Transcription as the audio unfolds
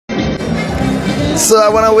So I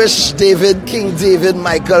want to wish King David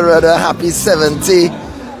Michael Rudder happy 70,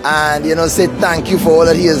 and say thank you for all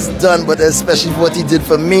that he has done, but especially for what he did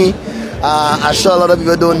for me. I'm sure a lot of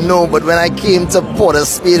people don't know, but when I came to Port of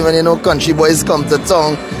Spain, when country boys come to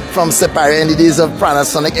town from Separi in the days of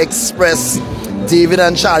Panasonic Express, David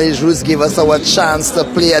and Charlie's Roots gave us our chance to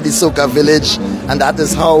play at the Soca Village, and that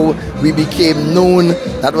is how we became known.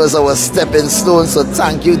 That was our stepping stone. So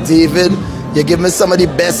thank you, David. You give me some of the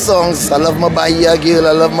best songs. I love my Bahia Girl,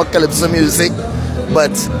 I love my Calypso music,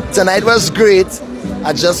 but tonight was great.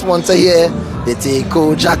 I just want to hear they take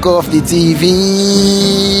Jack off the TV.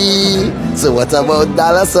 So what about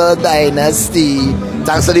Dallas or Dynasty?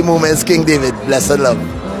 Thanks for the moments, King David. Blessed love.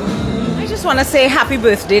 I just want to say happy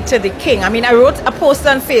birthday to the King. I mean, I wrote a post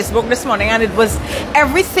on Facebook this morning, and it was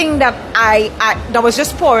everything that that was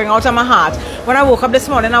just pouring out of my heart. When I woke up this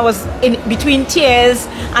morning, I was in between tears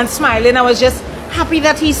and smiling. I was just happy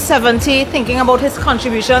that he's 70, thinking about his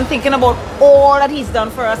contribution, thinking about all that he's done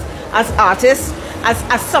for us as artists,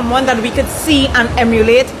 as someone that we could see and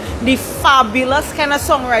emulate, the fabulous kind of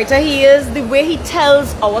songwriter he is, the way he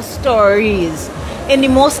tells our stories in the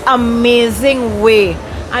most amazing way.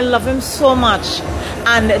 I love him so much.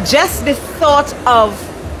 And just the thought of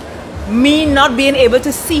me not being able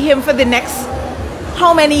to see him for the next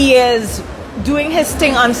how many years doing his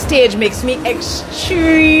thing on stage makes me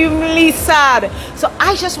extremely sad. So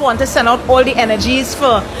I just want to send out all the energies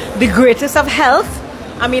for the greatest of health.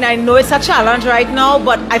 I mean, I know it's a challenge right now,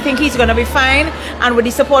 but I think he's going to be fine. And with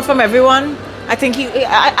the support from everyone, I think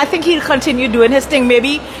he'll continue doing his thing,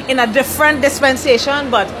 maybe in a different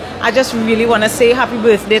dispensation. But I just really want to say happy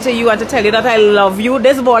birthday to you and to tell you that I love you.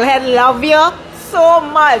 This ballhead love you so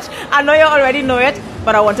much. I know you already know it,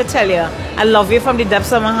 but I want to tell you, I love you from the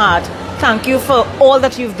depths of my heart. Thank you for all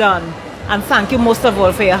that you've done. And thank you most of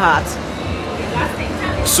all for your heart.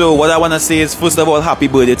 So what I want to say is, first of all, happy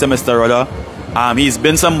birthday to Mr. Rudder. He's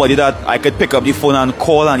been somebody that I could pick up the phone and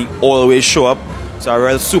call, and he always show up. So I'm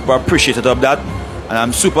really super appreciative of that. And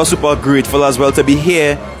I'm super grateful as well to be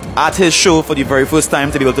here at his show for the very first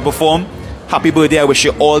time, to be able to perform. Happy birthday. I wish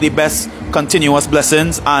you all the best, continuous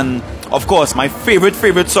blessings. And of course, my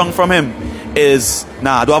favorite song from him is,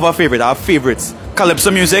 I don't have a favorite, I have favorites.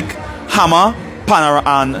 Calypso music, Hammer,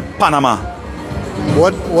 and Panama.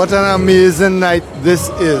 What an amazing night this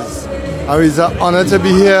is. It's an honor to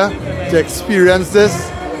be here to experience this,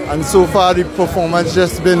 and so far the performance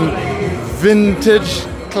just been vintage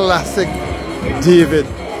classic David.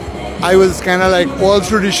 I was kind of like all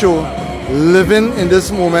through the show living in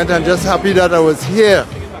this moment, and just happy that I was here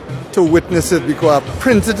to witness it, because I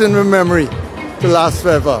print it in my memory to last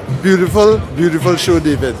forever. Beautiful show,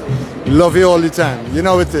 David. Love you all the time. You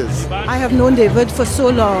know it is. I have known David for so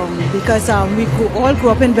long because we all grew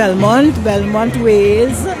up in Belmont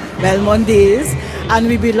ways, Belmont days, and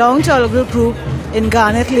we belong to a little group in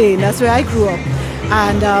Garnet Lane. That's where I grew up.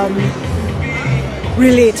 And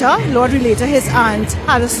Lord Relator, his aunt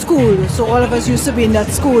had a school, so all of us used to be in that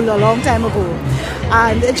school a long time ago.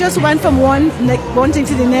 And it just went from one thing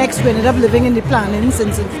to the next. We ended up living in the Plannings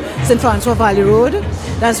in St. Francois Valley Road.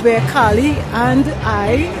 That's where Carly and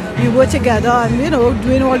we were together, and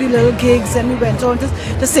doing all the little gigs, and we went on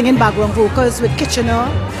to singing background vocals with Kitchener.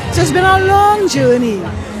 So it's been a long journey,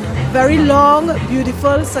 very long,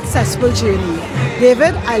 beautiful, successful journey.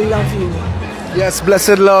 David, I love you. Yes,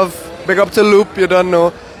 blessed love. Big up to Loop, you don't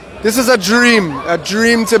know. This is a dream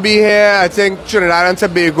to be here. I think Trinidad and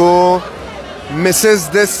Tobago misses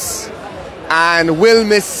this and will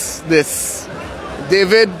miss this.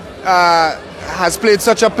 David has played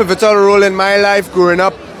such a pivotal role in my life growing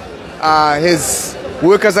up. His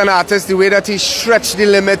work as an artist, the way that he stretched the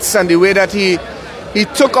limits, and the way that he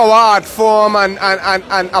took our art form and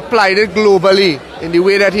applied it globally, in the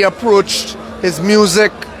way that he approached his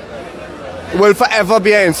music, will forever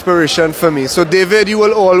be an inspiration for me. So David, you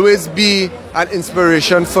will always be an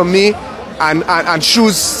inspiration for me, and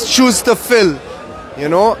shoes to fill.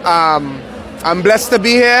 I'm blessed to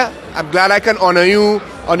be here. I'm glad I can honor you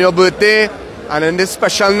on your birthday and in this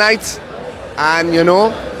special night. And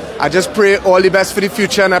I just pray all the best for the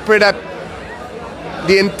future, and I pray that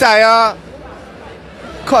the entire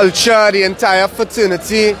culture, the entire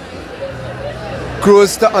fraternity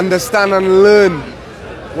grows to understand and learn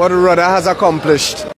what Rudder has accomplished.